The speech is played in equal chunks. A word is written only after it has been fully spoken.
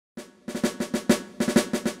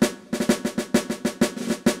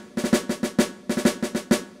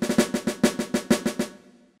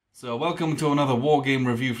So welcome to another war game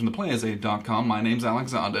review from theplayersaid.com. My name's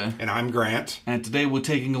Alexander. And I'm Grant. And today we're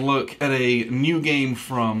taking a look at a new game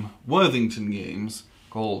from Worthington Games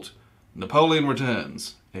called Napoleon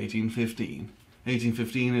Returns, 1815.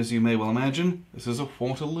 1815, as you may well imagine, this is a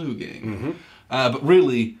Waterloo game. But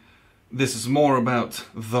really, this is more about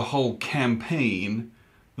the whole campaign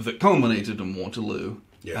that culminated in Waterloo.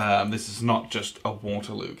 Yeah. This is not just a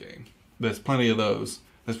Waterloo game. There's plenty of those.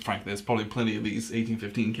 Frankly, there's probably plenty of these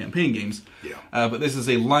 1815 campaign games. Yeah. But this is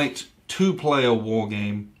a light two-player war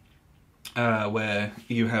game where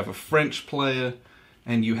you have a French player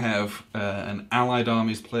and you have an Allied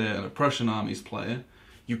armies player and a Prussian armies player.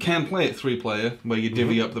 You can play it three-player, where you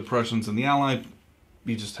divvy up the Prussians and the Allied.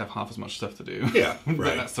 You just have half as much stuff to do. Yeah,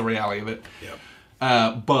 right. That's the reality of it.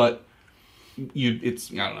 Yeah. But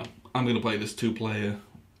it's, I don't know, I'm going to play this two-player.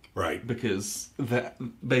 Right. Because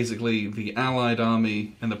basically the Allied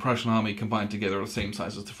army and the Prussian army combined together are the same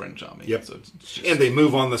size as the French army. Yep. So it's just... And they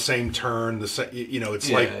move on the same turn. It's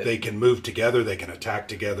like they can move together, they can attack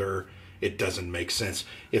together. It doesn't make sense.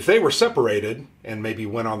 If they were separated and maybe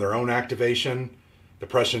went on their own activation, the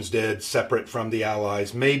Prussians did, separate from the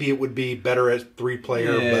Allies, maybe it would be better at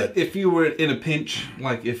three-player. Yeah, but if you were in a pinch,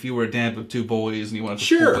 like if you were a dad with two boys and you wanted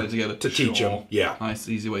to play together, to teach them. Yeah. Nice,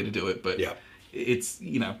 easy way to do it. But yeah. It's,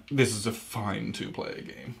 this is a fine two-player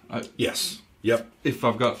game. Yes. Yep. If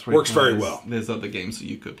I've got three Works players, very well. There's other games that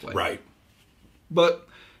you could play. Right. But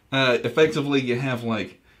effectively you have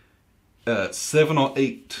like 7 or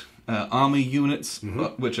 8 army units,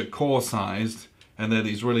 which are core-sized, and they're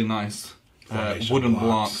these really nice wooden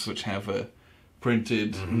blocks which have a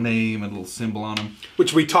printed name and a little symbol on them.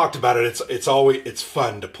 Which we talked about it. It's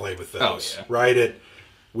fun to play with those, yeah. right?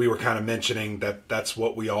 We were kind of mentioning that's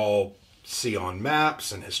what we all see on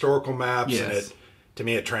maps and historical maps, and to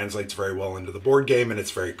me it translates very well into the board game, and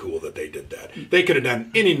it's very cool that they did that. They could have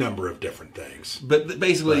done any number of different things. But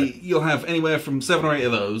basically, you'll have anywhere from 7 or 8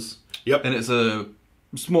 of those. Yep. And it's a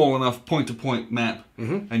small enough point-to-point map,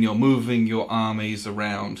 and you're moving your armies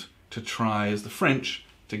around to try, as the French,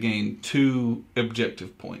 to gain 2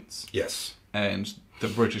 objective points. Yes. And the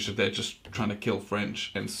British are there just trying to kill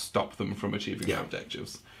French and stop them from achieving their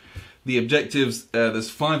objectives. The objectives, there's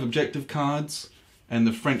 5 objective cards, and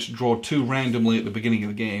the French draw 2 randomly at the beginning of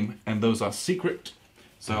the game, and those are secret.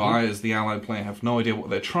 So I, as the Allied player, have no idea what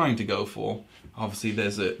they're trying to go for. Obviously,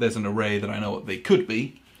 there's an array that I know what they could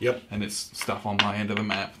be. Yep. And it's stuff on my end of the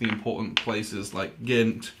map. The important places like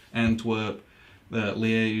Ghent, Antwerp,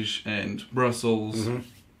 Liège, and Brussels.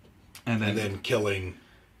 And then killing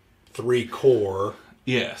 3 core.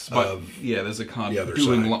 Yes, but there's a card the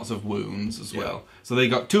doing side. lots of wounds as well. So they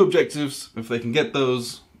got 2 objectives. If they can get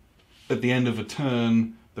those at the end of a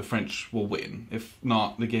turn, the French will win. If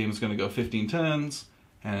not, the game is going to go 15 turns,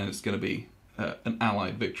 and it's going to be an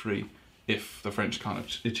Allied victory if the French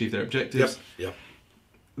can't achieve their objectives. Yep.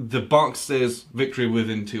 The box says victory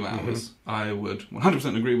within 2 hours. I would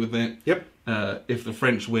 100% agree with that. Yep. If the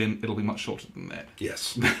French win, it'll be much shorter than that.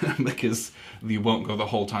 Yes. Because you won't go the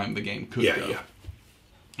whole time the game could go. Yeah.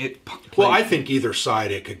 Well, I think either side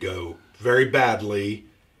it could go very badly,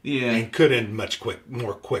 and could end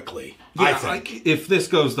more quickly. Yeah, I think if this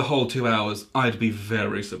goes the whole 2 hours, I'd be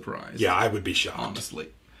very surprised. Yeah, I would be shocked, honestly.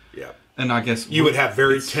 Yeah, and I guess you would have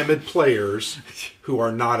very timid players who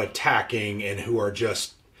are not attacking and who are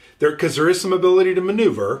just there because there is some ability to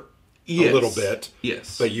maneuver a little bit.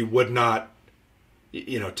 Yes, but you would not.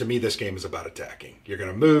 To me, this game is about attacking. You're going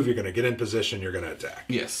to move, you're going to get in position, you're going to attack.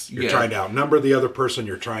 Yes. You're trying to outnumber the other person,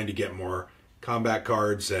 you're trying to get more combat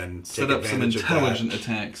cards and set take up some advantage intelligent of that.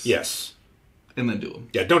 attacks. Yes. And then do them.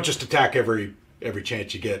 Yeah, don't just attack every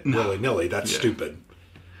chance you get willy-nilly. That's stupid.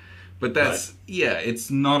 But it's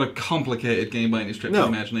not a complicated game by any stretch of the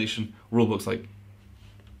imagination. Rulebook's like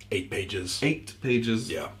 8 pages. 8 pages.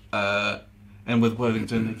 Yeah. And with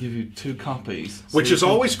Worthington, they give you 2 copies. Which is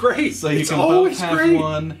always great. So you can both have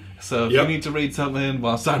one. So if you need to read something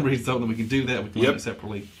while Sam reads something, we can do that. We can read it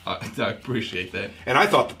separately. I appreciate that. And I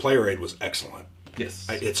thought the player aid was excellent. Yes.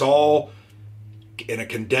 It's all, in a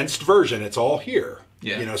condensed version, it's all here.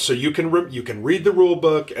 Yeah. So you can read the rule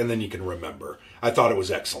book and then you can remember. I thought it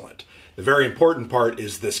was excellent. The very important part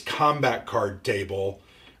is this combat card table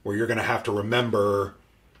where you're going to have to remember,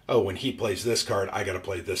 oh, when he plays this card, I got to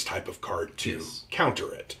play this type of card to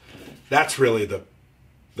counter it. That's really the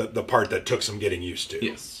part that took some getting used to.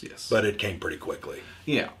 Yes. But it came pretty quickly.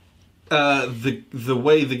 Yeah. The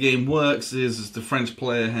way the game works is the French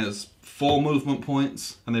player has 4 movement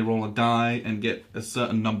points, and they roll a die and get a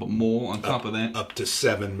certain number more on top of that. Up to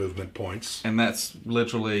 7 movement points. And that's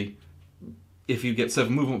literally if you get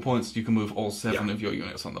 7 movement points, you can move all 7 of your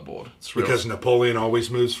units on the board. Because Napoleon always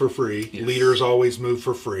moves for free. Yes. Leaders always move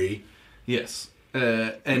for free. Yes.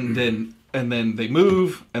 And then they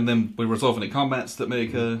move, and then we resolve any combats that may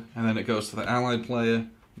occur, and then it goes to the allied player.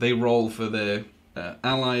 They roll for their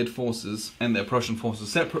allied forces and their Prussian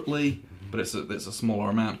forces separately, but it's a smaller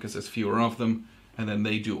amount because there's fewer of them, and then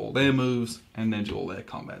they do all their moves, and then do all their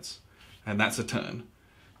combats. And that's a turn.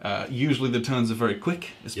 Usually the turns are very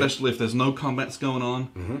quick, especially if there's no combats going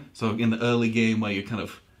on. So in the early game where you're kind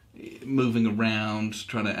of moving around,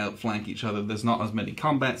 trying to outflank each other, there's not as many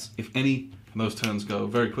combats, if any, and those turns go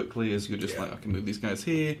very quickly as you're just like, I can move these guys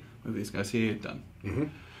here, done.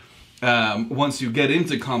 Once you get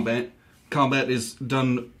into combat is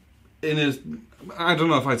done in a, I don't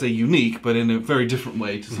know if I'd say unique, but in a very different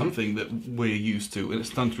way to something that we're used to, and it's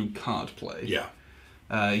done through card play. Yeah.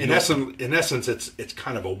 In essence, it's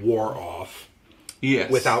kind of a war-off.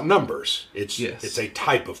 Yes. Without numbers. It's a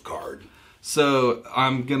type of card. So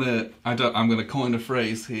I'm gonna coin a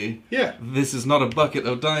phrase here. Yeah. This is not a bucket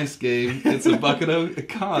of dice game. It's a bucket of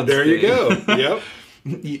cards. There you go.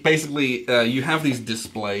 Yep. Basically, you have these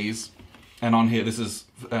displays, and on here this is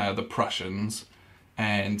the Prussians,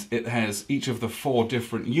 and it has each of the 4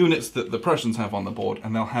 different units that the Prussians have on the board,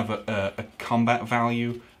 and they'll have a combat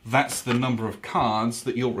value. That's the number of cards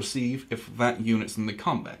that you'll receive if that unit's in the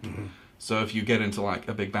combat. So if you get into like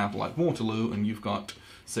a big battle like Waterloo and you've got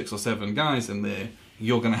 6 or 7 guys in there,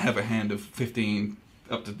 you're going to have a hand of 15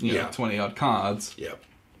 up to 20 odd cards. Yep.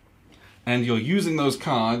 And you're using those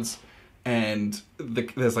cards, and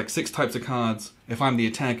there's like 6 types of cards. If I'm the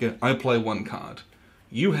attacker, I play 1 card.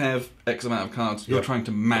 You have X amount of cards. You're trying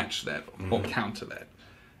to match that or counter that.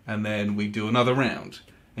 And then we do another round.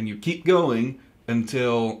 And you keep going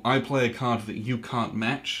until I play a card that you can't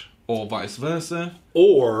match, or vice versa.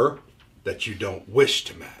 Or that you don't wish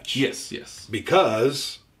to match. Yes, yes.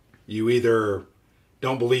 Because you either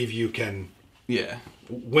don't believe you can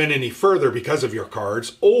win any further because of your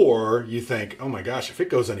cards, or you think, oh my gosh, if it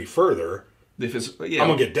goes any further, I'm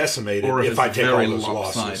going to get decimated if I take all those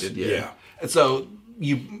losses. Yeah. So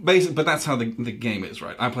but that's how the game is,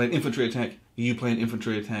 right? I play an infantry attack, you play an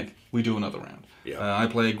infantry attack, we do another round. Yeah. I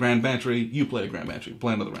play a grand battery, you play a grand battery,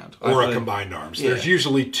 play another round. Or a combined arms. There's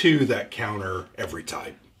usually 2 that counter every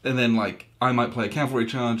type. And then, like, I might play a cavalry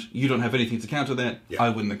charge, you don't have anything to counter that, I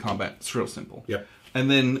win the combat. It's real simple. Yep. And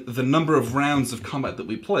then the number of rounds of combat that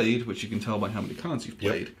we played, which you can tell by how many cards you've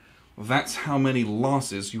played, that's how many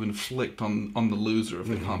losses you inflict on the loser of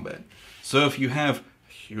the combat. So if you have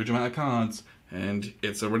a huge amount of cards, and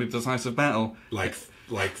it's a really decisive battle... Like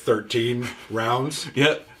 13 rounds?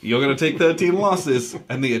 Yep, you're going to take 13 losses,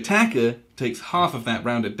 and the attacker takes half of that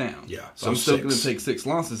rounded down. Yeah, so I'm still going to take 6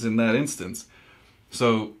 losses in that instance.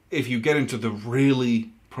 So if you get into the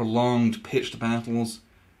really prolonged pitched battles,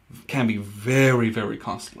 it can be very, very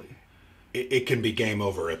costly. It can be game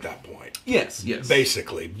over at that point. Yes, yes.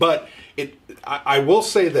 Basically. But I will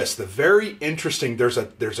say this, the very interesting, there's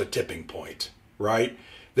a tipping point, right?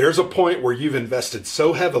 There's a point where you've invested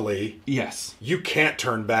so heavily, you can't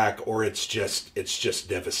turn back, or it's just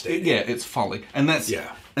devastating. It's folly, and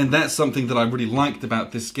that's something that I really liked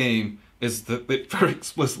about this game, is that it very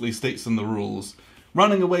explicitly states in the rules,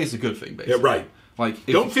 running away is a good thing, basically. Yeah, right. Like,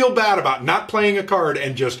 don't feel bad about not playing a card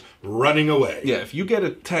and just running away. Yeah, if you get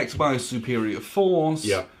attacked by a superior force,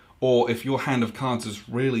 or if your hand of cards is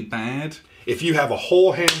really bad, if you have a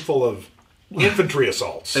whole handful of infantry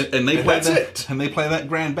assaults, and they play that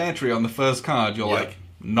grand battery on the first card, you're like,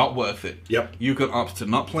 not worth it. Yep. You could opt to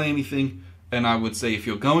not play anything, and I would say if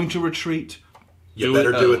you're going to retreat, you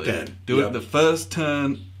better do it then. Do it the first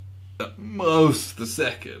turn, at most the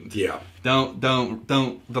second. Yeah. Don't.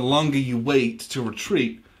 The longer you wait to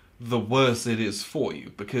retreat, the worse it is for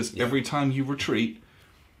you, because every time you retreat,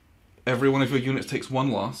 every one of your units takes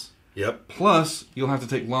 1 loss. Yep. Plus, you'll have to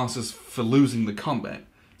take losses for losing the combat.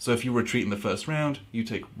 So if you retreat in the first round, you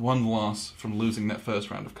take 1 loss from losing that first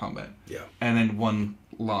round of combat. Yeah. And then 1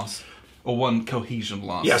 loss, or 1 cohesion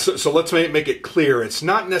loss. Yeah, so let's make it clear. It's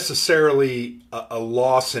not necessarily a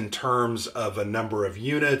loss in terms of a number of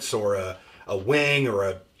units, or a wing, or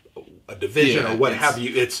a division, or what have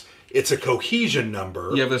you. It's a cohesion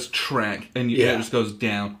number. You have this track, and it just goes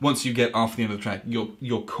down. Once you get off the end of the track,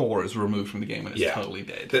 your core is removed from the game, and it's totally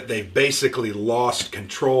dead. That they've basically lost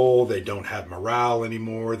control. They don't have morale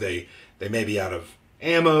anymore. They may be out of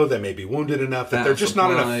ammo. They may be wounded enough that they're just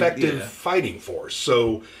not an effective fighting force.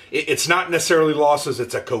 So it's not necessarily losses.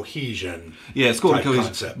 It's a cohesion. Yeah, it's called a cohesion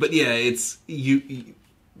concept. But it's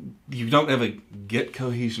you don't ever get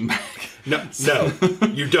cohesion back. No,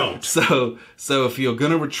 you don't. So if you're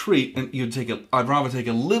going to retreat, and I'd rather take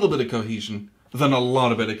a little bit of cohesion than a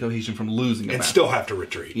lot of bit of cohesion from losing a battle. Still have to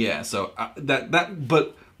retreat. Yeah, so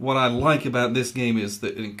but what I like about this game is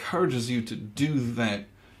that it encourages you to do that.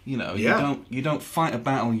 You know, you don't fight a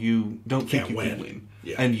battle you don't think you can win.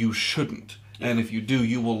 Yeah. And you shouldn't. Yeah. And if you do,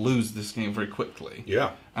 you will lose this game very quickly.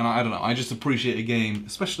 Yeah. And I don't know, I just appreciate a game,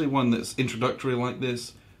 especially one that's introductory like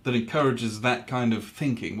this, that encourages that kind of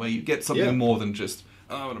thinking, where you get something more than just,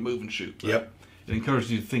 oh, I'm going to move and shoot. Right? Yep. It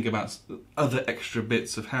encourages you to think about other extra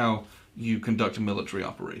bits of how you conduct military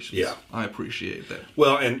operations. Yeah. I appreciate that.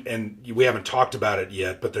 Well, and we haven't talked about it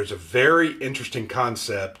yet, but there's a very interesting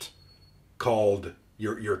concept called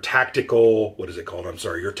your tactical, what is it called? I'm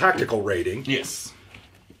sorry, your tactical rating. Yes.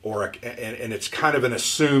 And it's kind of an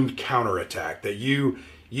assumed counterattack that you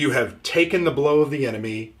have taken the blow of the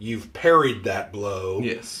enemy, you've parried that blow.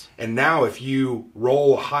 Yes. And now if you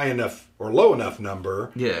roll a high enough or low enough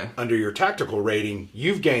number under your tactical rating,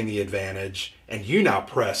 you've gained the advantage, and you now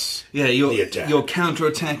press the attack. You're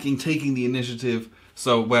counterattacking, taking the initiative.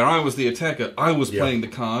 So where I was the attacker, I was playing the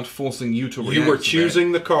card, forcing you to react. You were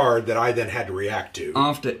choosing the card that I then had to react to.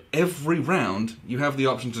 After every round, you have the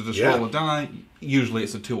option to just roll a die. Usually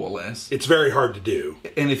it's a 2 or less. It's very hard to do.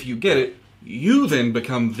 And if you get it, you then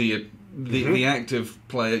become the active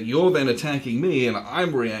player. You're then attacking me, and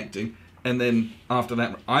I'm reacting. And then after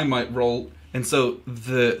that, I might roll. And so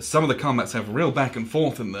some of the combats have real back and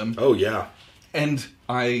forth in them. Oh, yeah. And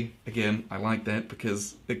I like that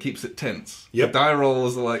because it keeps it tense. Yep. The die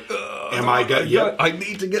rolls are like, I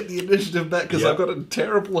need to get the initiative back because I've got a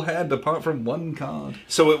terrible hand apart from one card.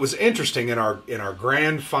 So it was interesting in our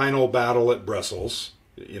grand final battle at Brussels.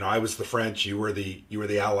 You know, I was the French, you were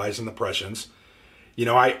the Allies and the Prussians. You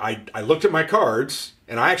know, I looked at my cards,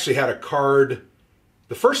 and I actually had a card.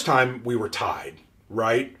 The first time we were tied,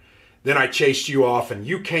 right? Then I chased you off, and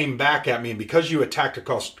you came back at me, and because you attacked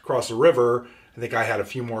across the river, I think I had a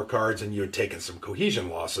few more cards, and you had taken some cohesion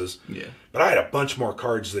losses. Yeah. But I had a bunch more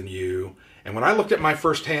cards than you. And when I looked at my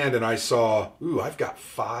first hand, and I saw, I've got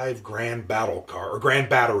 5 grand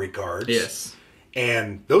battery cards. Yes.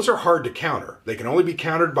 And those are hard to counter. They can only be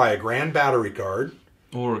countered by a grand battery card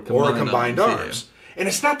or a combined arms. Yeah. And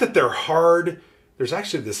it's not that they're hard. There's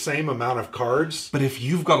actually the same amount of cards. But if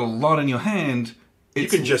you've got a lot in your hand,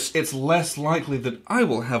 it's less likely that I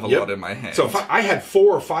will have a lot in my hand. So if I had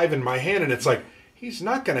 4 or 5 in my hand, and it's like, he's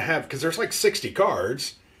not going to have, because there's like 60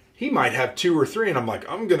 cards, he might have 2 or 3, and I'm like,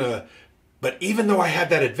 but even though I had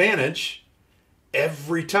that advantage,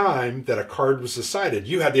 every time that a card was decided,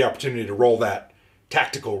 you had the opportunity to roll that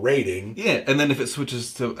tactical rating. Yeah, and then if it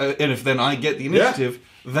switches to, and if then I get the initiative,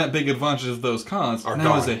 that big advantage of those cards are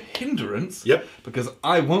now as a hindrance. Yep. Because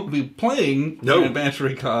I won't be playing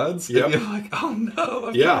battery cards. Yep. And you're like, oh no,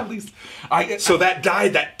 I've got all these. So that die,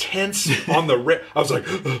 that tense on the I was like,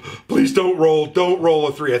 please don't roll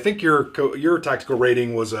a 3. I think your tactical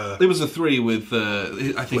rating was a. It was a 3 with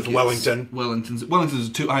I think with Wellington. Wellington's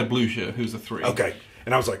a 2. I had Blue Shirt, who's a 3. Okay.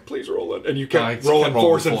 And I was like, please roll it. And you kept rolling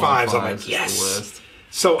 4s and 5s. I'm like, yes.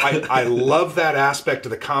 So I love that aspect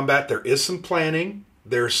of the combat. There is some planning.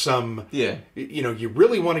 There's some, you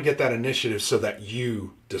really want to get that initiative so that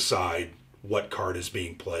you decide what card is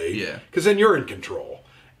being played. Yeah. Because then you're in control.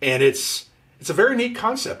 And it's a very neat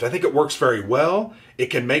concept. I think it works very well. It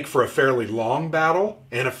can make for a fairly long battle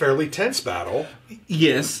and a fairly tense battle.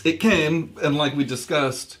 Yes, it can. And like we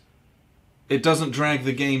discussed, it doesn't drag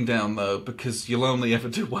the game down, though, because you'll only ever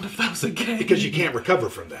do one of those again. Because you can't recover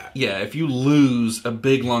from that. Yeah, if you lose a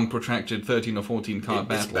big, long, protracted 13 or 14 card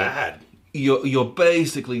battle, it's bad. You're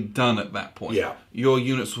basically done at that point. Yeah. Your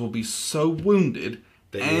units will be so wounded,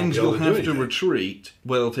 and you'll have to retreat,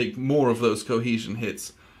 where they'll take more of those cohesion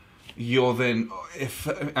hits. You're then,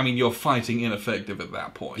 you're fighting ineffective at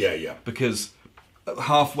that point. Yeah. Because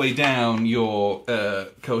halfway down your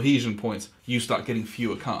cohesion points, you start getting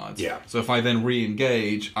fewer cards. Yeah. So if I then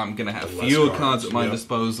re-engage, I'm going to have fewer cards at my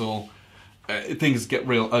disposal. Things get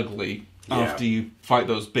real ugly after you fight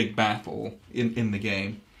those big battle in the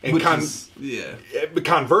game. And but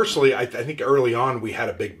conversely, I think early on we had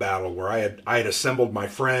a big battle where I had assembled my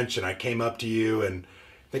French, and I came up to you, and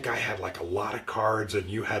I think I had like a lot of cards, and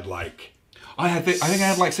you had like. I think I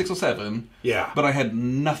had like 6 or 7. Yeah. But I had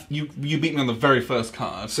nothing. You beat me on the very first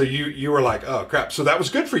card. So you were like, oh crap. So that was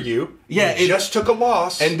good for you. Yeah. You just took a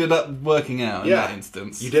loss. Ended up working out in that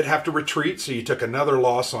instance. You did have to retreat, so you took another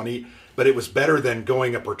loss on each. But it was better than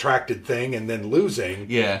going a protracted thing and then losing.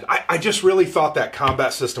 Yeah. I just really thought that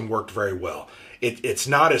combat system worked very well. It's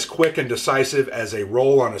not as quick and decisive as a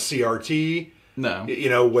roll on a CRT, No. You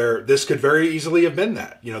know, where this could very easily have been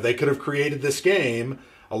that. You know, they could have created this game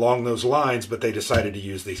along those lines, but they decided to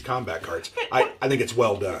use these combat cards. I think it's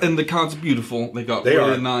well done. And the cards are beautiful. They got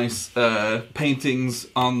nice paintings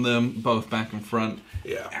on them, both back and front.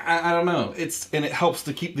 Yeah. I don't know. And it helps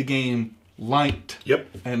to keep the game light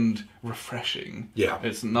and refreshing. Yeah.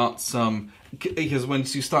 It's not because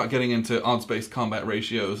once you start getting into odds-based combat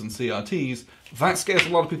ratios and CRTs, that scares a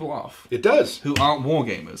lot of people off. It does. Who aren't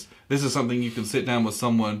wargamers. This is something you can sit down with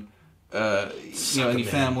someone, you know, in your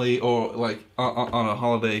family, or like on a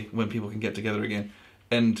holiday when people can get together again,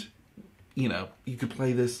 and you know, you could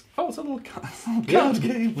play this. Oh, it's a little card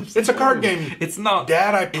game. It's a card game. It's not,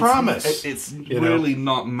 Dad, I promise. It's really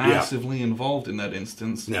not massively involved in that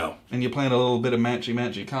instance. No. And you're playing a little bit of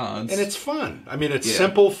matchy cards. And it's fun. I mean, it's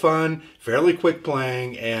simple, fun, fairly quick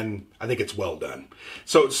playing, and I think it's well done.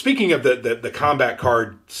 So speaking of the combat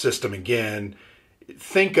card system again,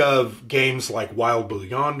 think of games like Wild Blue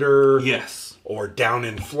Yonder. Yes. Or Down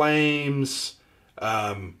in Flames.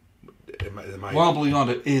 Wild Blue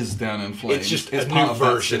Yonder is Down in Flames. It's just a new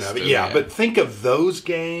version of it. Yeah, but think of those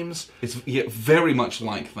games. It's very much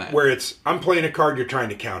like that. Where it's, I'm playing a card, you're trying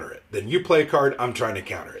to counter it. Then you play a card, I'm trying to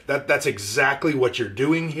counter it. That's exactly what you're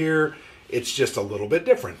doing here. It's just a little bit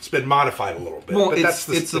different. It's been modified a little bit. Well, but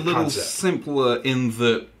it's a little simpler in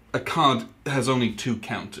that a card has only 2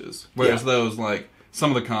 counters. Whereas those, like,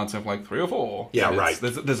 some of the cards have like 3 or 4. Yeah, right.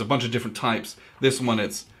 There's a bunch of different types. This one,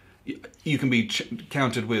 you can be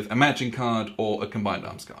countered with a matching card or a combined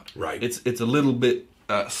arms card. Right. It's a little bit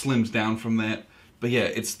slimmed down from that, but yeah,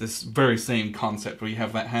 it's this very same concept where you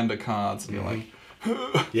have that hand of cards and you're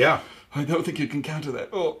like, yeah, I don't think you can counter that.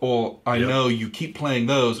 Or I know you keep playing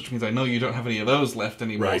those, which means I know you don't have any of those left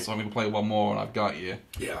anymore, right. so I'm going to play one more and I've got you.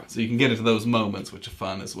 Yeah. So you can get into those moments, which are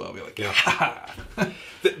fun as well. Be like,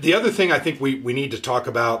 The other thing I think we need to talk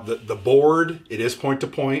about, the board, it is point to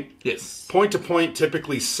point. Yes. Point to point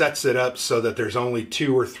typically sets it up so that there's only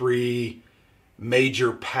 2 or 3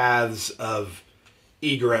 major paths of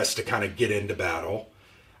egress to kind of get into battle.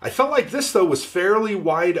 I felt like this, though, was fairly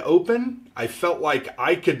wide open. I felt like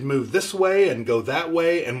I could move this way and go that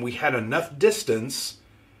way, and we had enough distance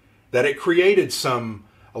that it created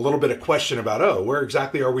a little bit of question about, where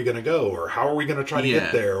exactly are we going to go, or how are we going to try to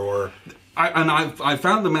get there, or... I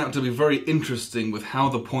found them out to be very interesting with how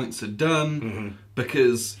the points are done,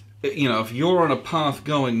 because, you know, if you're on a path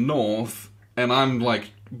going north, and I'm, like,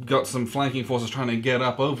 got some flanking forces trying to get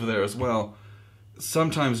up over there as well,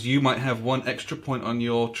 sometimes you might have 1 extra point on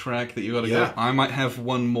your track that you got to go. I might have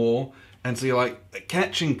 1 more, and so you're like,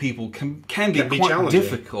 catching people can be quite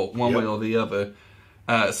difficult one way or the other.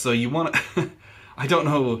 So you want to... I don't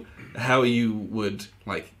know how you would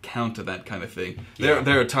like counter that kind of thing.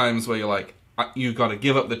 There are times where you're like, you got to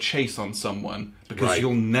give up the chase on someone because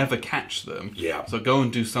you'll never catch them. Yeah. So go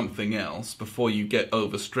and do something else before you get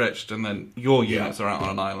overstretched, and then your units are out on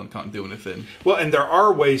an island, can't do anything. Well, and there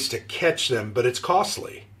are ways to catch them, but it's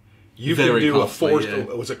costly. You can do a forced.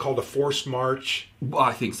 Was it called a forced march? Well,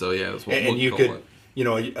 I think so. Yeah, that's what. And you could, you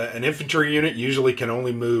know, an infantry unit usually can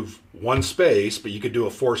only move 1 space, but you could do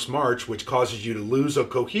a forced march, which causes you to lose a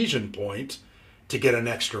cohesion point to get an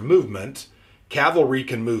extra movement. Cavalry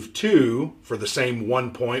can move 2 for the same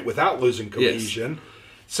 1 point without losing cohesion. Yes.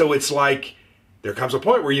 So it's like there comes a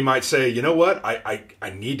point where you might say, you know what, I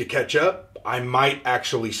need to catch up. I might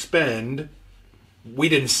actually spend. We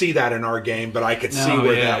didn't see that in our game, but I could see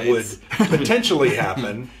where that would potentially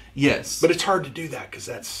happen. Yes. But it's hard to do that because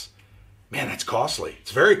that's costly.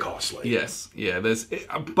 It's very costly. Yes. Yeah,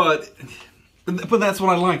 but that's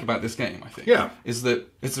what I like about this game, I think. Yeah. Is that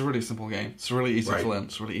it's a really simple game. It's really easy to learn.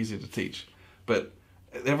 It's really easy to teach. But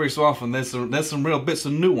every so often there's some real bits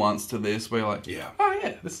of nuance to this where you're like,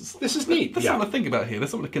 this is neat. There's something to think about here.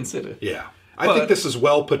 There's something to consider. Yeah. I think this is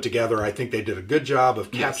well put together. I think they did a good job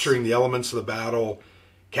of capturing the elements of the battle,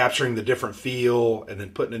 capturing the different feel, and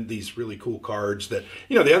then putting in these really cool cards that,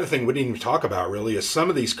 you know, the other thing we didn't even talk about really is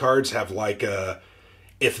some of these cards have like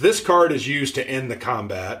if this card is used to end the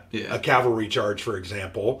combat, a cavalry charge, for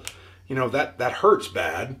example, you know, that hurts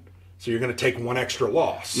bad. So you're going to take 1 extra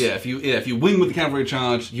loss. Yeah, if you win with the cavalry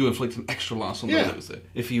charge, you inflict an extra loss on the loser.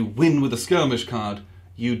 If you win with a skirmish card,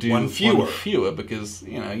 you do 1 fewer because,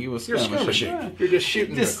 you know, you were skirmishing. You're just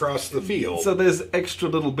shooting across the field. So there's extra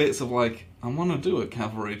little bits of like, I want to do a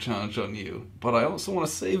cavalry charge on you, but I also want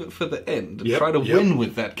to save it for the end and try to win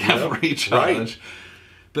with that cavalry charge. Right.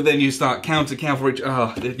 But then you start counter cavalry,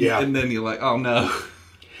 and then you're like, oh no.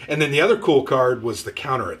 And then the other cool card was the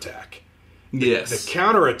counterattack. Yes. The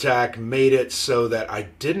counterattack made it so that I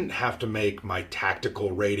didn't have to make my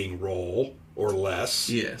tactical rating roll or less.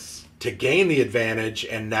 Yes. to gain the advantage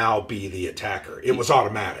and now be the attacker. It was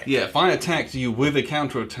automatic. Yeah, if I attacked you with a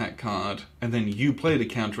counterattack card, and then you played a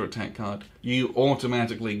counterattack card, you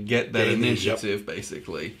automatically get that initiative,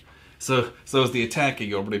 basically. So as the attacker,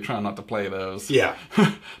 you're really trying not to play those. Yeah.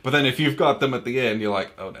 But then if you've got them at the end, you're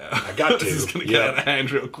like, oh no. I got to. This is going to get out of hand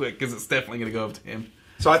real quick, because it's definitely going to go up to him.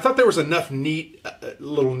 So I thought there was enough neat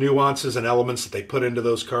little nuances and elements that they put into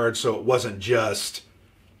those cards, so it wasn't just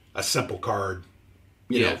a simple card,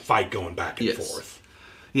 you know, fight going back and forth.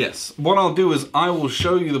 Yes. What I'll do is I will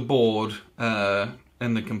show you the board and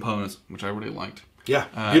the components, which I really liked. Yeah,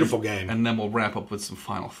 beautiful game. And then we'll wrap up with some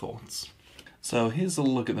final thoughts. So here's a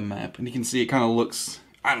look at the map, and you can see it kind of looks,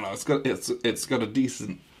 I don't know, it's got a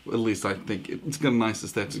decent, at least I think, it's got a nice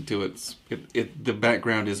aesthetic to it. The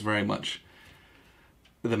background is very much,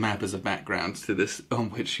 the map is a background to this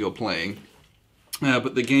on which you're playing.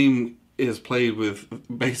 But the game is played with,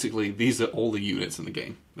 basically, these are all the units in the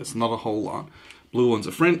game. There's not a whole lot. Blue ones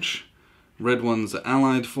are French, red ones are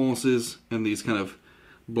Allied forces, and these kind of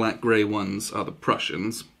black-grey ones are the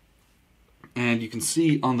Prussians. And you can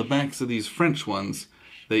see on the backs of these French ones,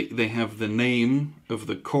 they have the name of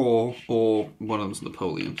the corps, or one of them's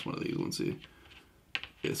Napoleon. It's one of these ones here.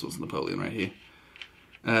 This one's Napoleon right here.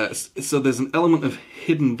 So there's an element of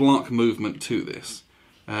hidden block movement to this.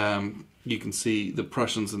 You can see the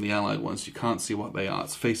Prussians and the Allied ones. You can't see what they are.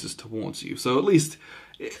 It's faces towards you. So at least,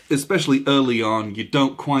 especially early on, you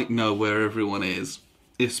don't quite know where everyone is,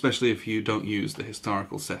 especially if you don't use the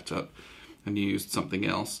historical setup and you used something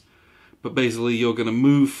else. But basically, you're going to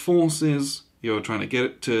move forces. You're trying to get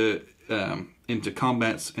it to into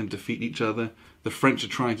combats and defeat each other. The French are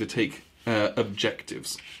trying to take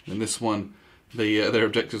objectives. In this one, their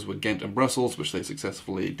objectives were Ghent and Brussels, which they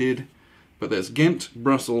successfully did. But there's Ghent,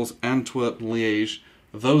 Brussels, Antwerp, Liège.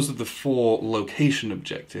 Those are the 4 location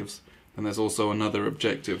objectives. And there's also another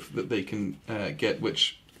objective that they can get,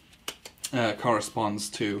 which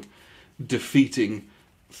corresponds to defeating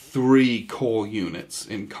 3 core units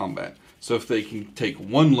in combat. So if they can take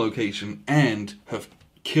 1 location and have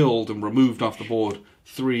killed and removed off the board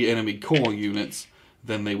 3 enemy core units,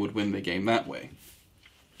 then they would win the game that way.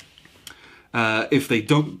 If they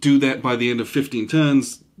don't do that by the end of 15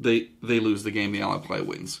 turns, they lose the game, the Allied player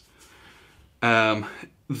wins.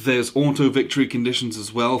 There's auto-victory conditions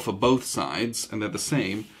as well for both sides, and they're the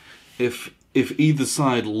same. If either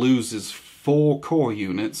side loses 4 core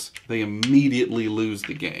units, they immediately lose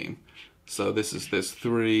the game. So there's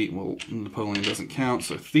 3, well, Napoleon doesn't count,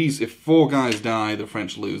 so if 4 guys die, the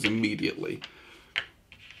French lose immediately.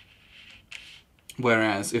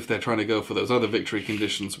 Whereas if they're trying to go for those other victory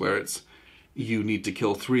conditions where it's you need to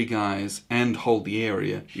kill 3 guys and hold the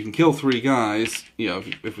area, you can kill 3 guys, you know,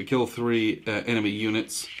 if we kill 3 enemy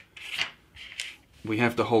units, we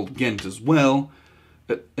have to hold Ghent as well.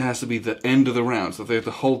 It has to be the end of the round, so they have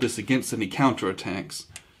to hold this against any counterattacks,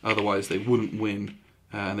 otherwise they wouldn't win.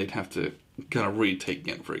 And they'd have to kind of retake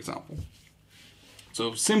Ghent, for example.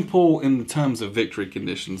 So simple in terms of victory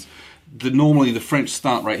conditions. Normally the French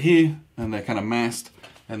start right here, and they're kind of massed,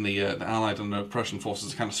 and the Allied and the Prussian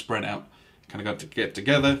forces are kind of spread out, kind of got to get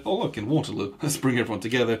together. Oh look, in Waterloo, let's bring everyone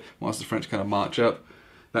together whilst the French kind of march up.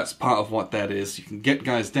 That's part of what that is. You can get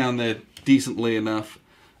guys down there decently enough,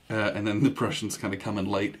 and then the Prussians kind of come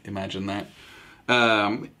in late. Imagine that.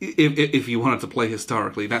 If you wanted to play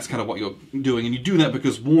historically, that's kind of what you're doing. And you do that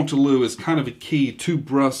because Waterloo is kind of a key to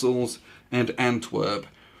Brussels and Antwerp,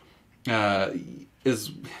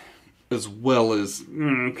 as well as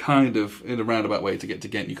kind of in a roundabout way to get to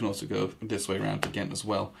Ghent. You can also go this way around to Ghent as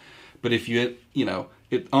well. But if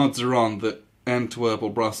odds are on that Antwerp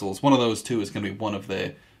or Brussels, one of those two is going to be one of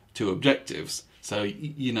their 2 objectives. So,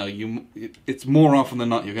 it's more often than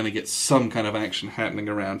not you're going to get some kind of action happening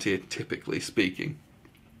around here, typically speaking.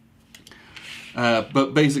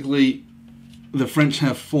 But basically, the French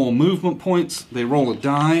have 4 movement points. They roll a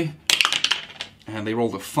die, and they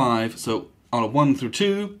roll a 5. So on a 1 through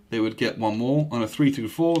 2, they would get 1 more. On a 3 through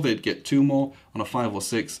 4, they'd get 2 more. On a 5 or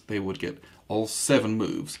 6, they would get all 7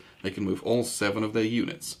 moves. They can move all 7 of their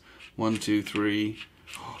units. 1, 2, 3,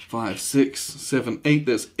 4, 5, 6, 7, 8.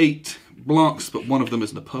 There's 8 blocks, but one of them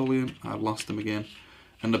is Napoleon. I've lost him again.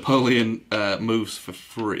 And Napoleon moves for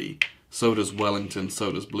free. So does Wellington,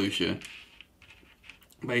 so does Blucher.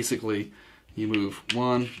 Basically, you move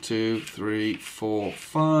 1, 2, 3, 4,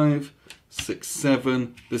 5, 6,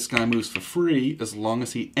 7. This guy moves for free as long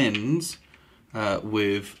as he ends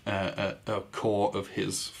with a core of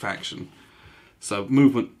his faction. So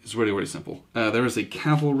movement is really, really simple. There is a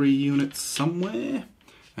cavalry unit somewhere,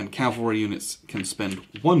 and cavalry units can spend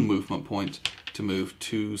 1 movement point to move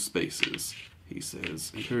 2 spaces. He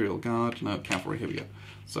says Imperial Guard, no, Cavalry, here we go.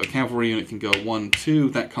 So Cavalry unit can go 1, 2,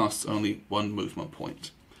 that costs only 1 movement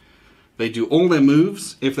point. They do all their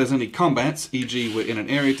moves. If there's any combats, e.g. we're in an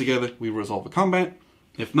area together, we resolve a combat.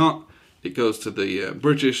 If not, it goes to the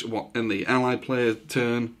British and the Allied player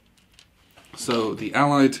turn. So the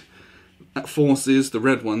Allied forces, the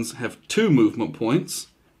red ones, have 2 movement points,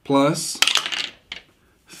 plus,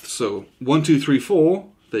 so 1, 2, 3, 4,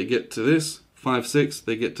 they get to this, 5, 6,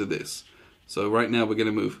 they get to this. So right now we're going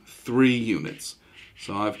to move 3 units.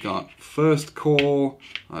 So I've got 1st Corps,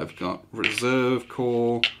 I've got Reserve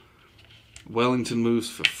Corps, Wellington moves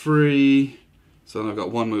for free, so then I've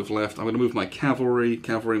got 1 move left. I'm going to move my Cavalry,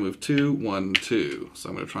 Cavalry move 2, 1, 2. So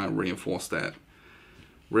I'm going to try and reinforce that.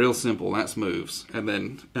 Real simple, that's moves. And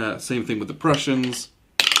then same thing with the Prussians.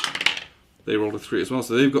 They rolled a 3 as well,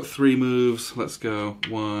 so they've got 3 moves. Let's go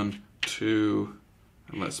 1, 2,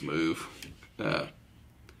 and let's move.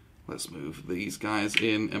 Let's move these guys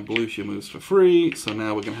in, and Beluga moves for free. So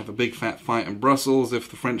now we're going to have a big fat fight in Brussels if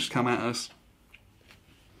the French come at us.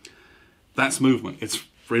 That's movement. It's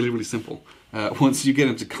really, really simple. Once you get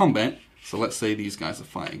into combat, so let's say these guys are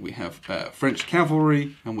fighting. We have French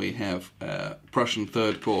cavalry, and we have Prussian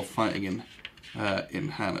Third Corps fighting in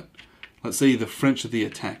Hainaut. Let's say the French are the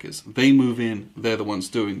attackers. They move in, they're the ones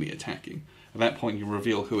doing the attacking. At that point you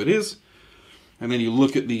reveal who it is, and then you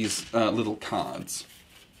look at these little cards.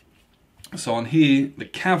 So on here, the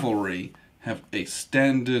cavalry have a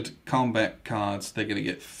standard combat cards. They're going to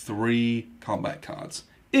get 3 combat cards.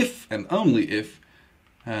 If and only if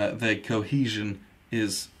their cohesion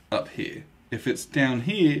is up here. If it's down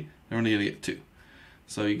here, they're only going to get 2.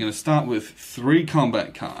 So you're going to start with 3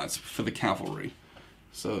 combat cards for the cavalry.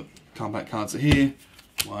 So combat cards are here.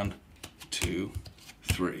 1, 2,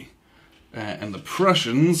 3. And the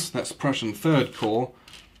Prussians, that's Prussian Third Corps.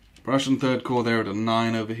 Prussian Third Corps, they're at a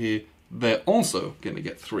 9 over here. They're also going to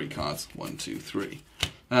get 3 cards. 1, 2, 3.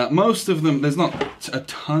 Most of them, there's not a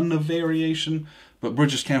ton of variation, but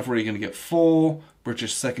British Cavalry are going to get 4.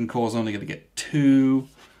 British Second Corps is only going to get 2.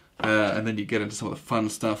 And then you get into some of the fun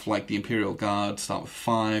stuff like the Imperial Guard start with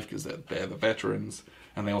 5 because they're the veterans.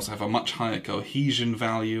 And they also have a much higher cohesion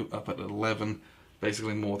value, up at 11,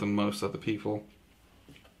 basically more than most other people.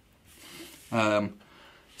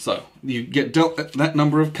 So you get dealt that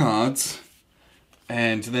number of cards,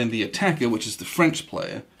 and then the attacker, which is the French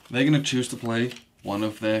player, they're going to choose to play one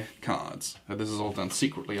of their cards. Now, this is all done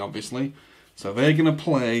secretly, obviously. So they're going to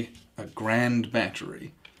play a Grand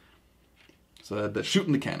Battery. So they're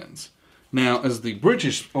shooting the cannons. Now, as the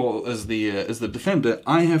British, or as the defender,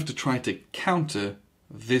 I have to try to counter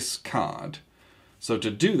this card. So to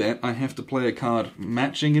do that, I have to play a card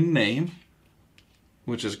matching in name,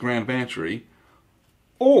 which is Grand Battery,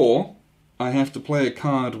 or I have to play a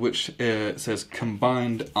card which says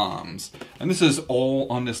Combined Arms. And this is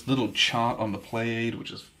all on this little chart on the play aid, which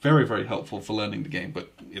is very, very helpful for learning the game,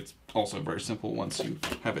 but it's also very simple once you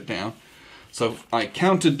have it down. So I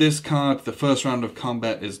counted this card, the first round of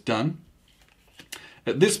combat is done.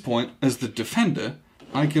 At this point, as the defender,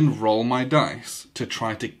 I can roll my dice to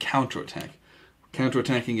try to counterattack.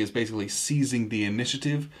 Counterattacking is basically seizing the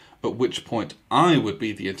initiative, at which point I would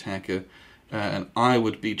be the attacker, and I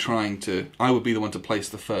would be the one to place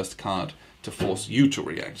the first card to force you to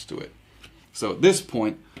react to it. So at this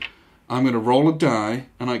point, I'm going to roll a die,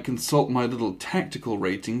 and I consult my little tactical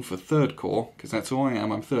rating for Third Corps, because that's who I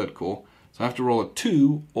am, I'm Third Corps. So I have to roll a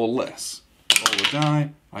 2 or less. Roll a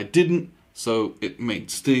die, I didn't, so it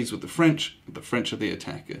stays with the French are the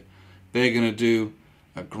attacker. They're going to do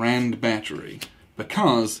a Grand Battery,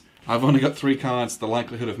 because I've only got 3 cards, the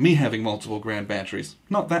likelihood of me having multiple Grand Batteries,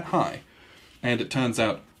 not that high. And it turns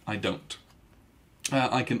out I don't.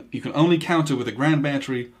 You can only counter with a Grand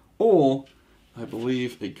Battery or, I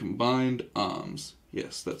believe, a Combined Arms.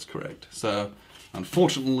 Yes, that's correct. So,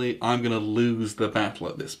 unfortunately, I'm going to lose the battle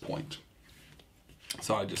at this point.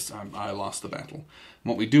 So I lost the battle.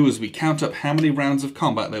 And what we do is we count up how many rounds of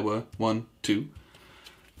combat there were. 1, 2.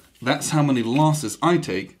 That's how many losses I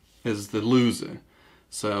take as the loser.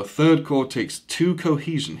 So Third Corps takes 2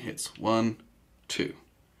 cohesion hits. 1, 2.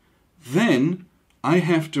 Then I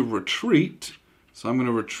have to retreat, so I'm going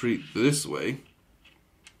to retreat this way,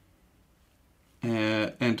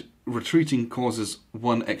 and retreating causes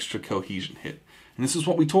 1 extra cohesion hit. And this is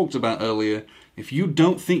what we talked about earlier. If you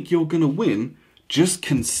don't think you're going to win, just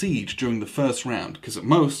concede during the first round, because at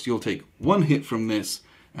most you'll take 1 hit from this,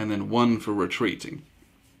 and then 1 for retreating.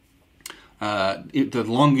 The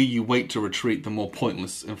longer you wait to retreat, the more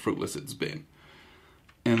pointless and fruitless it's been.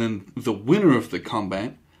 And then the winner of the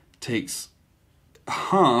combat takes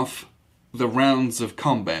half the rounds of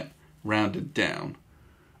combat rounded down.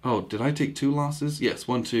 Oh, did I take 2 losses? Yes,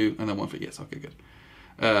 1, 2, and then 1 for... Yes, okay, good.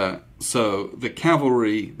 So the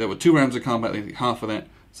cavalry, there were 2 rounds of combat, they take half of that.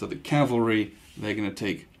 So the cavalry, they're going to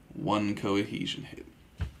take 1 cohesion hit.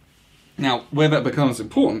 Now, where that becomes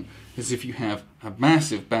important is if you have a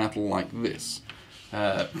massive battle like this.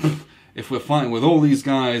 If we're fighting with all these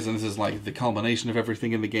guys, and this is like the culmination of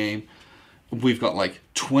everything in the game, we've got like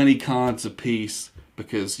 20 cards apiece,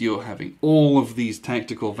 because you're having all of these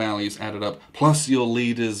tactical values added up, plus your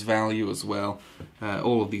leader's value as well,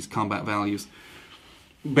 all of these combat values.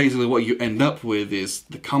 Basically what you end up with is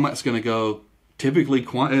the combat's going to go typically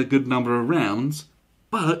quite a good number of rounds,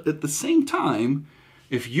 but at the same time,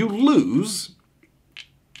 if you lose,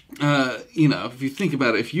 if you think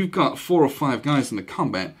about it, if you've got 4 or 5 guys in the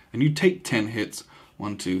combat and you take 10 hits,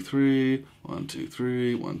 1, 2, 3, 1, 2,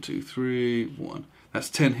 3, 1, 2, 3, 1. That's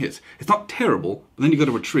 10 hits. It's not terrible, but then you've got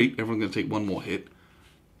to retreat. Everyone's going to take 1 more hit.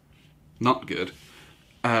 Not good.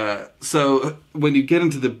 So when you get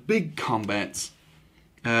into the big combats,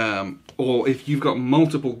 or if you've got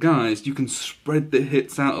multiple guys, you can spread the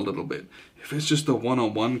hits out a little bit. If it's just a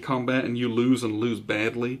one-on-one combat and you lose and lose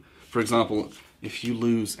badly, for example, if you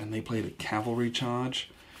lose and they played a cavalry charge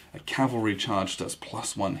does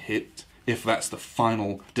 +1 hit if that's the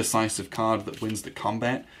final decisive card that wins the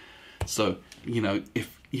combat. So,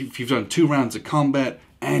 if you've done 2 rounds of combat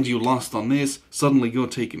and you lost on this, suddenly you're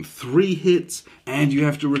taking 3 hits and you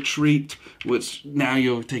have to retreat, which now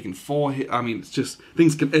you're taking 4 hits. I mean, it's just,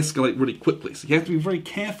 things can escalate really quickly. So you have to be very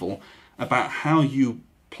careful about how you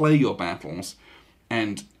play your battles,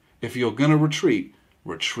 and if you're going to retreat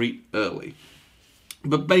early.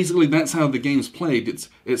 But basically that's how the game's played. It's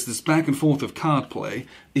this back and forth of card play.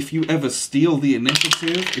 If you ever steal the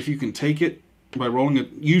initiative, if you can take it by rolling it,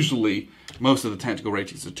 usually most of the tactical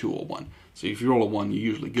ratings are 2 or 1. So if you roll a 1, you're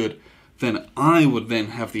usually good. Then I would then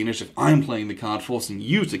have the initiative. I'm playing the card, forcing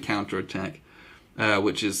you to counterattack,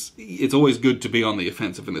 which is, it's always good to be on the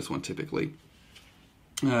offensive in this one, typically.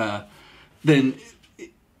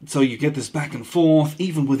 So you get this back and forth,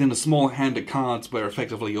 even within a small hand of cards where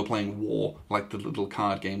effectively you're playing war, like the little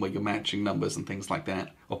card game where you're matching numbers and things like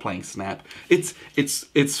that, or playing Snap. It's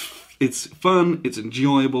fun, it's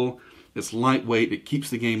enjoyable, it's lightweight, it keeps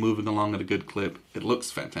the game moving along at a good clip, it looks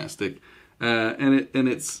fantastic, and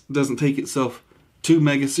it doesn't take itself too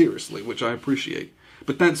mega seriously, which I appreciate.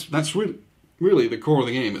 But that's really the core of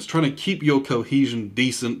the game. It's trying to keep your cohesion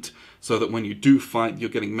decent so that when you do fight, you're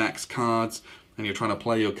getting max cards, and you're trying to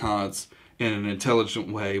play your cards in an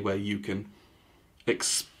intelligent way where you can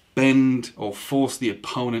expend or force the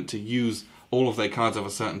opponent to use all of their cards of a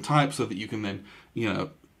certain type so that you can then,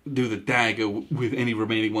 do the dagger with any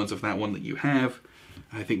remaining ones of that one that you have.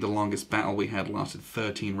 I think the longest battle we had lasted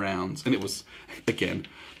 13 rounds. And it was, again,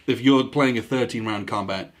 if you're playing a 13-round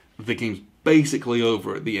combat, the game's basically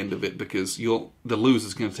over at the end of it, because the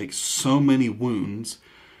loser's going to take so many wounds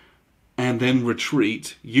and then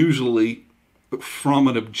retreat, usually from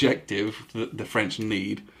an objective that the French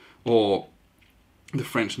need, or the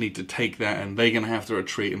French need to take that and they're going to have to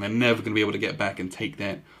retreat and they're never going to be able to get back and take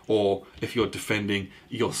that, or if you're defending,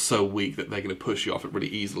 you're so weak that they're going to push you off it really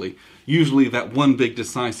easily. Usually that one big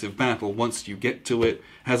decisive battle, once you get to it,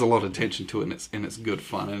 has a lot of tension to it, and it's good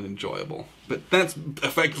fun and enjoyable. But that's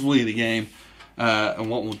effectively the game, and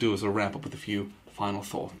what we'll do is we'll wrap up with a few final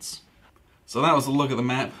thoughts. So that was a look at the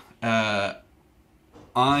map.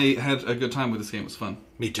 I had a good time with this game. It was fun.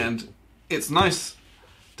 Me too. And it's nice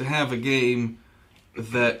to have a game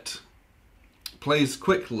that plays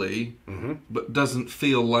quickly, but doesn't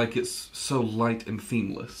feel like it's so light and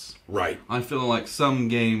themeless. Right. I feel like some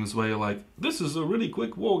games where you're like, this is a really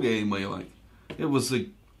quick war game, where you're like, it was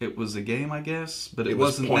a game, I guess, but it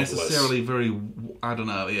wasn't pointless. Necessarily very, I don't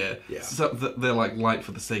know, yeah. So they're like light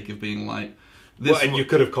for the sake of being light. And you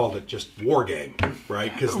could have called it just war game,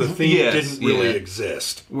 right? Because the theme didn't really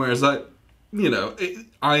exist. Whereas I don't know,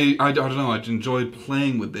 I enjoyed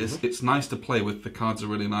playing with this. It's nice to play with. The cards are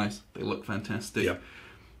really nice. They look fantastic. Yep.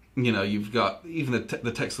 You've got, even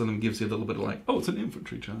the text on them gives you a little bit of like, oh, it's an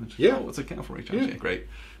infantry charge. Yeah. Oh, it's a cavalry charge. Yeah, great.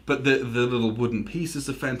 But the little wooden pieces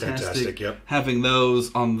are fantastic. Yep. Having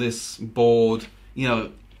those on this board,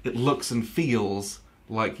 it looks and feels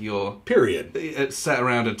like you're sat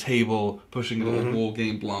around a table pushing little war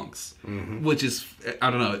game blocks, which is,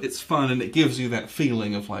 I don't know, it's fun, and it gives you that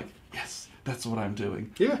feeling of like, yes, that's what I'm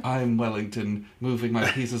doing. Yeah. I'm Wellington, moving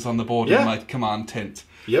my pieces on the board in my command tent.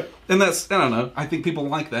 Yep. And that's, I don't know, I think people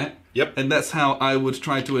like that. Yep. And that's how I would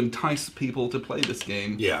try to entice people to play this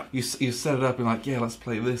game. Yeah. You set it up and like, yeah, let's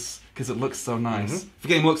play this because it looks so nice. If the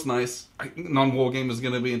game looks nice, non-war gamers are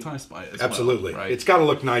going to be enticed by it as Absolutely. well, right? It's got to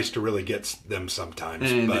look nice to really get them sometimes.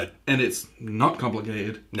 And it's not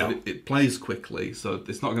complicated. No. It plays quickly, so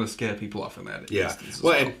it's not going to scare people off in that instance as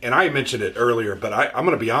well. And I mentioned it earlier, but I'm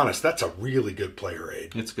going to be honest, that's a really good player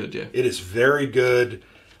aid. It's good, yeah. It is very good.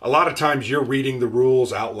 A lot of times you're reading the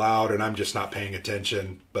rules out loud and I'm just not paying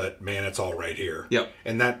attention, but man, it's all right here. Yep.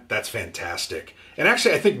 And that's fantastic. And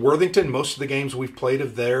actually, I think Worthington, most of the games we've played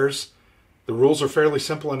of theirs, the rules are fairly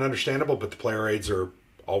simple and understandable, but the player aids are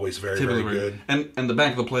always very, very good. And the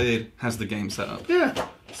back of the play aid has the game set up. Yeah.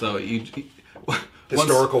 So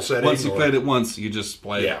historical setting. Once you played it once, you just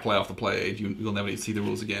play off the play aid. You'll never see the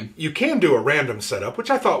rules again. You can do a random setup, which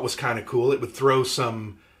I thought was kind of cool. It would throw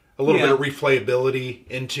a little bit of replayability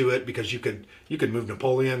into it because you could move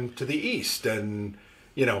Napoleon to the east, and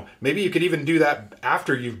maybe you could even do that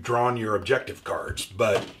after you've drawn your objective cards.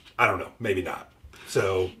 But I don't know, maybe not.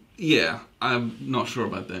 So yeah, I'm not sure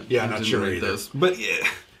about that. Yeah, I'm not sure either. But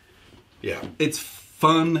yeah, it's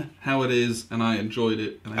fun how it is, and I enjoyed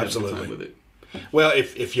it, and I had a good time with it. Well,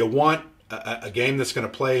 if you want a game that's going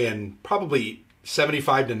to play in probably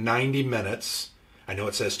 75 to 90 minutes. I know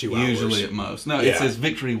it says 2 hours. Usually at most. No, it says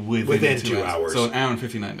victory within 2 hours. So an hour and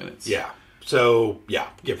 59 minutes. Yeah. So, yeah,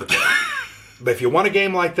 give or take. But if you want a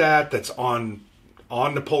game like that that's on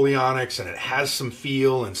Napoleonics and it has some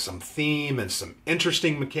feel and some theme and some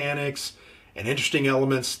interesting mechanics and interesting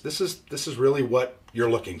elements, this is really what you're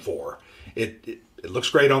looking for. It looks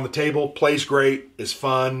great on the table, plays great, is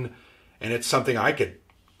fun, and it's something I could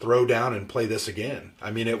throw down and play this again.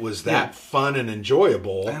 I mean, it was that fun and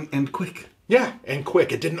enjoyable. And quick. Yeah, and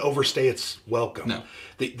quick. It didn't overstay its welcome. No.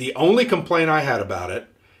 The only complaint I had about it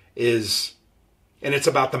is, and it's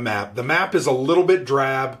about the map. The map is a little bit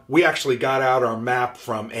drab. We actually got out our map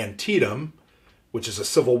from Antietam, which is a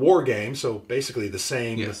Civil War game, so basically the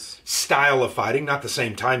same style of fighting, not the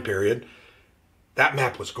same time period. That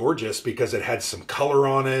map was gorgeous because it had some color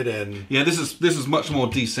on it, and this is much more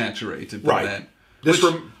desaturated than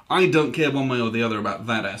that. I don't care one way or the other about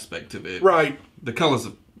that aspect of it. Right. The colors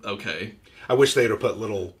are okay. I wish they'd have put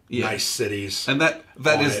little nice cities. And that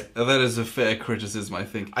is a fair criticism, I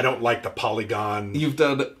think. I don't like the polygon. You've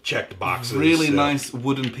done checked boxes. Really nice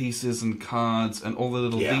wooden pieces and cards and all the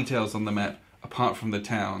little details on the map, apart from the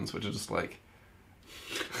towns, which are just like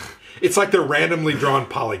it's like they're randomly drawn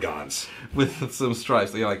polygons with some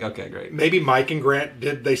stripes. You're like, okay, great. Maybe Mike and Grant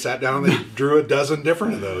they sat down and they drew a dozen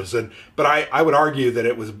different of those. But I would argue that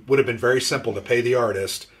it would have been very simple to pay the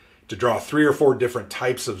artist to draw 3 or 4 different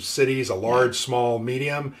types of cities, a large, small,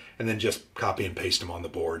 medium, and then just copy and paste them on the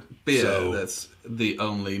board. Yeah, so, that's the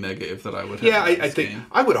only negative that I would have. Yeah, I think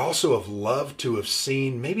I would also have loved to have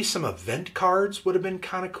seen maybe some event cards would have been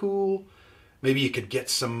kind of cool. Maybe you could get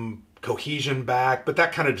some cohesion back, but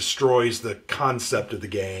that kind of destroys the concept of the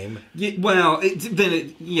game. Yeah, well,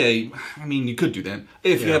 I mean, you could do that.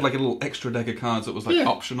 If you had like a little extra deck of cards that was like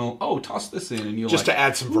optional, toss this in, and you're just to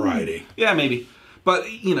add some variety. Yeah, maybe. But,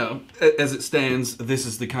 as it stands, this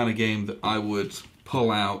is the kind of game that I would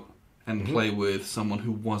pull out and play with someone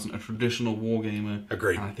who wasn't a traditional wargamer.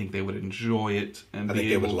 Agreed. And I think they would enjoy it. And I think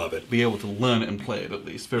they would love it. Be able to learn it and play it, at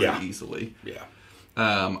least, very easily. Yeah.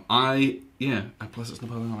 Plus it's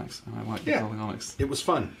Napoleonics, and I like Napoleonics. It was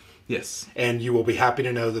fun. Yes. And you will be happy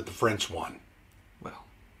to know that the French won. Well.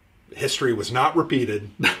 History was not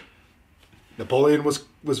repeated. Napoleon was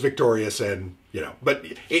victorious, and but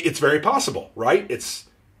it's very possible, right? It's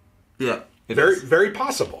very very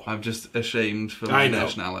possible. I'm just ashamed for my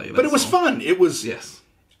nationality. But it was fun. It was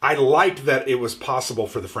I liked that it was possible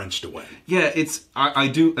for the French to win. Yeah, I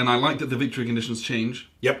do, and I like that the victory conditions change.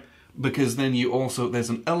 Yep. Because then there's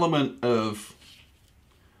an element of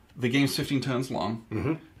the game's 15 turns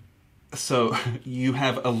long, so you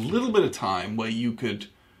have a little bit of time where you could.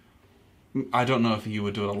 I don't know if you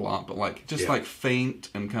would do it a lot, but like feint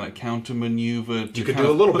and kind of counter maneuver to do a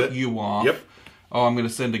little put bit. You off. Yep. Oh, I'm going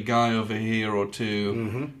to send a guy over here or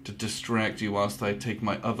two to distract you whilst I take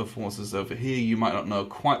my other forces over here. You might not know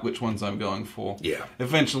quite which ones I'm going for. Yeah.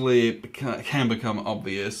 Eventually, it can become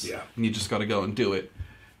obvious. Yeah. And you just got to go and do it.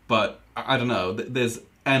 But I don't know. There's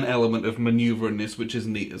an element of maneuver in this which is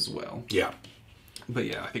neat as well. Yeah. But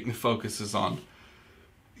I think the focus is on.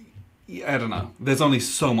 I don't know. There's only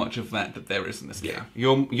so much of that there is in this game.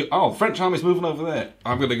 The French army's moving over there.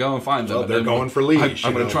 I'm going to go and find them. Well, they're going for Liège.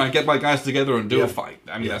 I'm going to try and get my guys together and do a fight.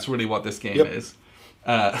 I mean, that's really what this game is.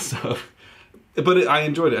 But I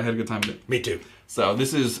enjoyed it. I had a good time with it. Me too. So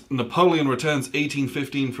this is Napoleon Returns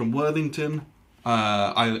 1815 from Worthington.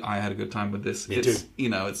 I had a good time with this. Me too. You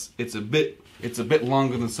know, it's a bit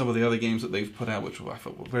longer than some of the other games that they've put out, which I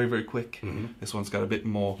thought were very, very quick. Mm-hmm. This one's got a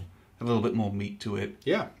little bit more meat to it.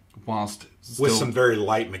 Yeah. Whilst still, with some very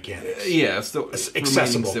light mechanics. Yeah, still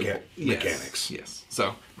accessible Yes. mechanics.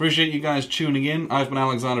 So, appreciate you guys tuning in. I've been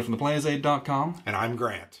Alexander from theplayersaid.com. And I'm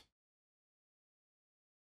Grant.